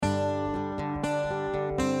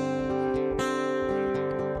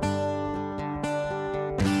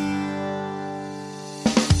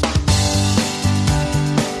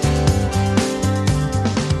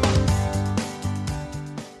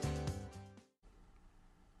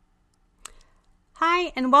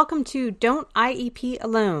Hi, and welcome to Don't IEP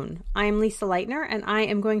Alone. I'm Lisa Leitner, and I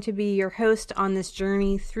am going to be your host on this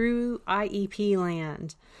journey through IEP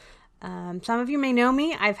land. Some of you may know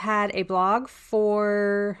me. I've had a blog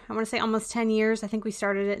for, I want to say almost 10 years. I think we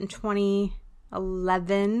started it in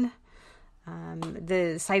 2011.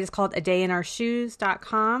 The site is called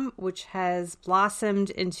adayinourshoes.com, which has blossomed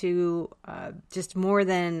into just more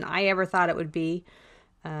than I ever thought it would be.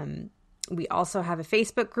 We also have a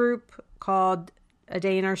Facebook group called A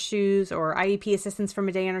Day in Our Shoes, or IEP Assistance from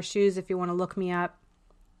A Day in Our Shoes if you want to look me up.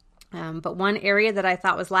 But one area that I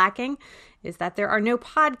thought was lacking is that there are no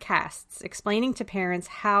podcasts explaining to parents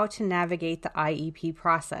how to navigate the IEP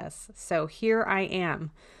process. So here I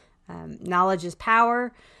am. Knowledge is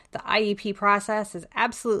power. The IEP process is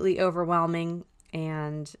absolutely overwhelming,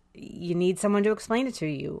 and you need someone to explain it to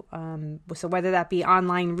you. So whether that be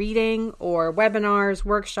online reading or webinars,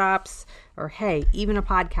 workshops, or hey, even a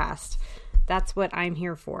podcast, that's what I'm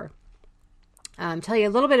here for. Tell you a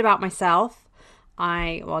little bit about myself.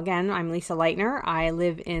 I'm Lisa Leitner. I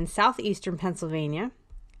live in southeastern Pennsylvania.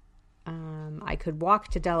 I could walk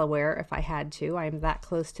to Delaware if I had to. I am that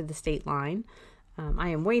close to the state line. I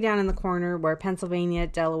am way down in the corner where Pennsylvania,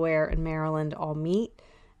 Delaware, and Maryland all meet.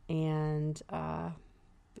 And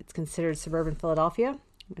it's considered suburban Philadelphia,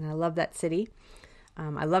 and I love that city.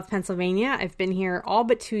 I love Pennsylvania. I've been here all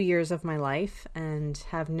but 2 years of my life and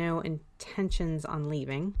have no intentions on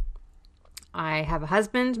leaving. I have a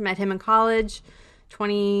husband, met him in college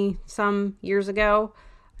 20-some years ago.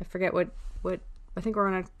 I forget what I think we're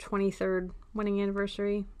on our 23rd wedding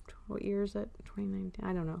anniversary. What year is it? 2019?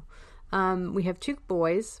 I don't know. We have two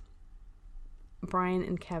boys, Brian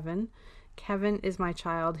and Kevin. Kevin is my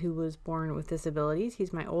child who was born with disabilities.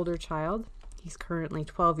 He's my older child. He's currently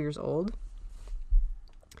 12 years old.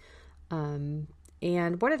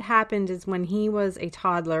 And what had happened is when he was a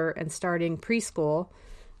toddler and starting preschool,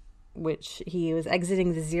 which he was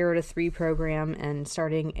exiting the 0 to 3 program and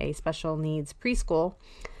starting a special needs preschool,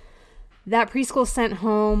 that preschool sent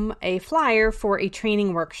home a flyer for a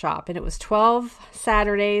training workshop. And it was 12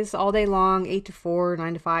 Saturdays all day long, 8 to 4,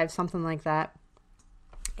 9 to 5, something like that.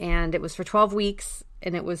 And it was for 12 weeks,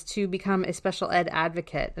 and it was to become a special ed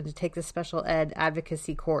advocate and to take the special ed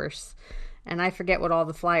advocacy course. And I forget what all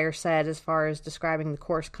the flyer said as far as describing the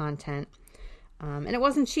course content. And it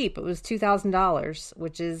wasn't cheap. It was $2,000,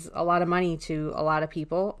 which is a lot of money to a lot of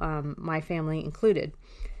people, my family included.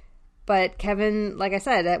 But Kevin, like I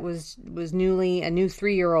said, that was newly a new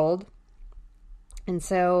 3-year-old. And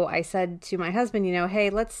so I said to my husband, hey,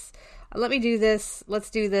 let me do this. Let's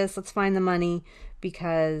do this. Let's find the money,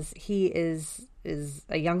 because he is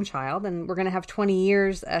a young child, and we're going to have 20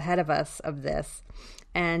 years ahead of us of this.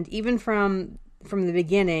 And even from the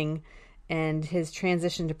beginning and his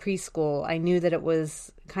transition to preschool, I knew that it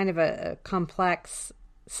was kind of a complex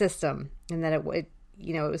system, and that it was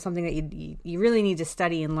something that you really need to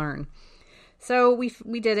study and learn. So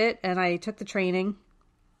we did it, and I took the training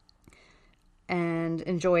and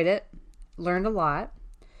enjoyed it, learned a lot.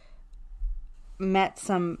 Met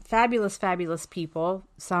some fabulous people,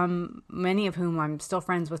 many of whom I'm still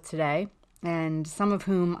friends with today, and some of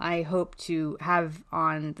whom I hope to have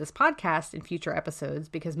on this podcast in future episodes,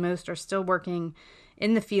 because most are still working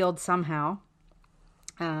in the field somehow.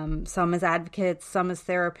 Some as advocates, some as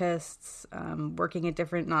therapists, working at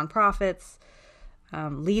different nonprofits,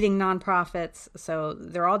 leading nonprofits. So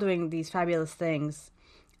they're all doing these fabulous things,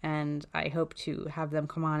 and I hope to have them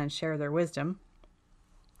come on and share their wisdom.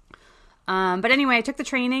 But anyway, I took the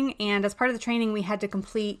training, and as part of the training, we had to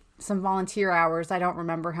complete some volunteer hours. I don't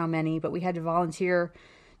remember how many, but we had to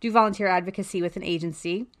do volunteer advocacy with an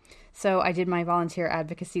agency. So I did my volunteer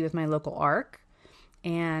advocacy with my local ARC,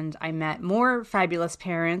 and I met more fabulous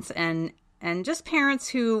parents and just parents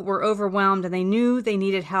who were overwhelmed, and they knew they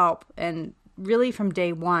needed help. And really from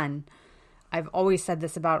day one, I've always said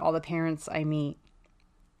this about all the parents I meet.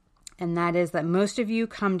 And that is that most of you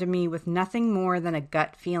come to me with nothing more than a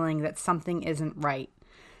gut feeling that something isn't right.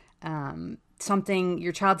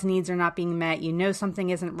 Your child's needs are not being met. Something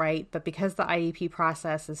isn't right, but because the IEP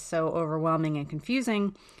process is so overwhelming and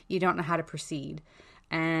confusing, you don't know how to proceed.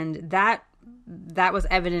 And that was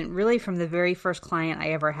evident really from the very first client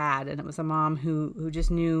I ever had. And it was a mom who just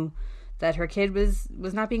knew that her kid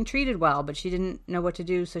was not being treated well, but she didn't know what to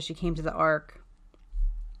do. So she came to the ARC.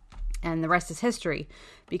 And the rest is history,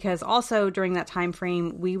 because also during that time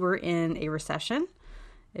frame, we were in a recession.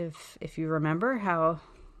 If you remember how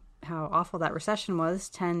awful that recession was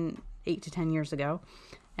 8 to 10 years ago.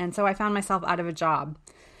 And so I found myself out of a job,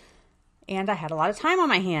 and I had a lot of time on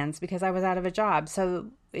my hands because I was out of a job. So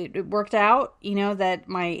it worked out, that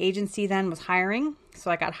my agency then was hiring. So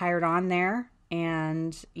I got hired on there.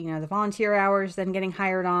 and, the volunteer hours, then getting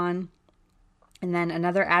hired on. And then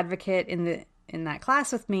another advocate in that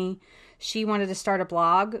class with me, she wanted to start a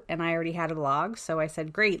blog, and I already had a blog. So I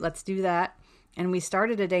said, great, let's do that. And we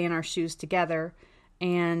started A Day in Our Shoes together.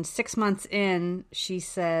 And 6 months in, she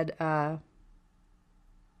said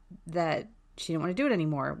that she didn't want to do it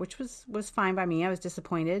anymore, which was fine by me. I was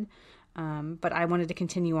disappointed, but I wanted to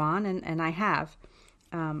continue on, and I have.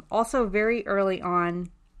 Also, very early on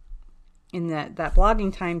in that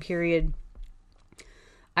blogging time period,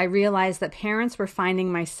 I realized that parents were finding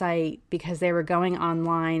my site because they were going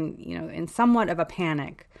online, in somewhat of a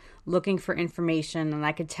panic, looking for information. And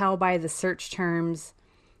I could tell by the search terms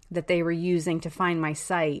that they were using to find my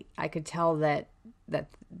site, I could tell that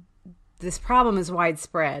this problem is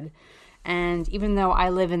widespread. And even though I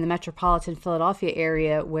live in the metropolitan Philadelphia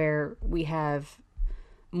area, where we have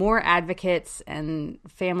more advocates and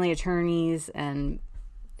family attorneys, and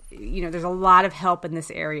there's a lot of help in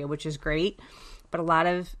this area, which is great. But a lot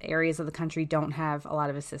of areas of the country don't have a lot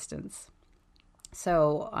of assistance.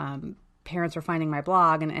 So parents were finding my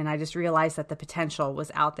blog, and I just realized that the potential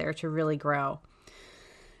was out there to really grow.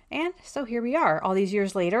 And so here we are, all these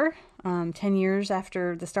years later, 10 years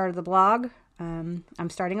after the start of the blog. I'm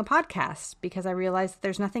starting a podcast because I realized that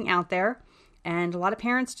there's nothing out there. And a lot of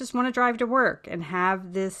parents just want to drive to work and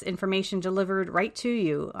have this information delivered right to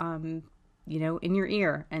you, in your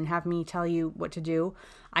ear, and have me tell you what to do.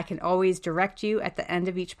 I can always direct you at the end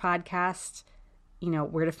of each podcast,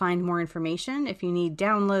 where to find more information. If you need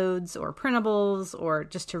downloads or printables, or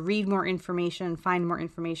just to read more information, find more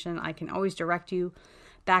information, I can always direct you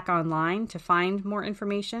back online to find more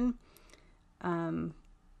information.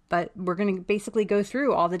 But we're going to basically go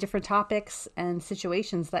through all the different topics and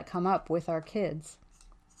situations that come up with our kids.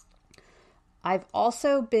 I've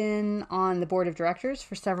also been on the board of directors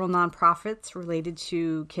for several nonprofits related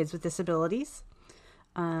to kids with disabilities.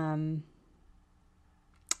 One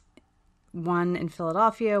in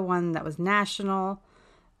Philadelphia, one that was national.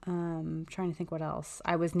 Trying to think what else.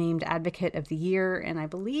 I was named Advocate of the Year in, I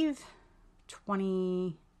believe,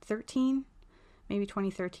 2013, maybe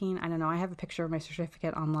 2013. I don't know. I have a picture of my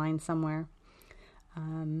certificate online somewhere.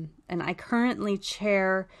 And I currently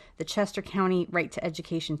chair the Chester County Right to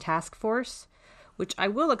Education Task Force, which I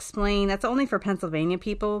will explain. That's only for Pennsylvania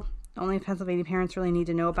people. Only Pennsylvania parents really need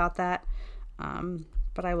to know about that.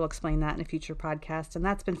 But I will explain that in a future podcast. And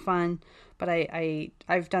that's been fun. But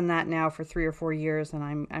I've done that now for 3 or 4 years,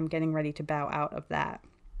 and I'm getting ready to bow out of that.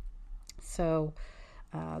 So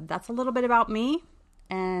that's a little bit about me.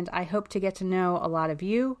 And I hope to get to know a lot of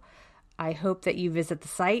you. I hope that you visit the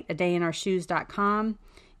site, adayinourshoes.com.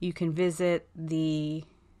 You can visit the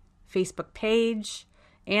Facebook page,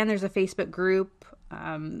 and there's a Facebook group.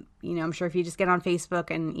 I'm sure if you just get on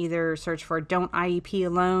Facebook and either search for Don't IEP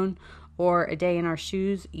Alone or A Day in Our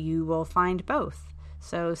Shoes, you will find both.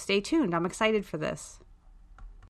 So stay tuned. I'm excited for this.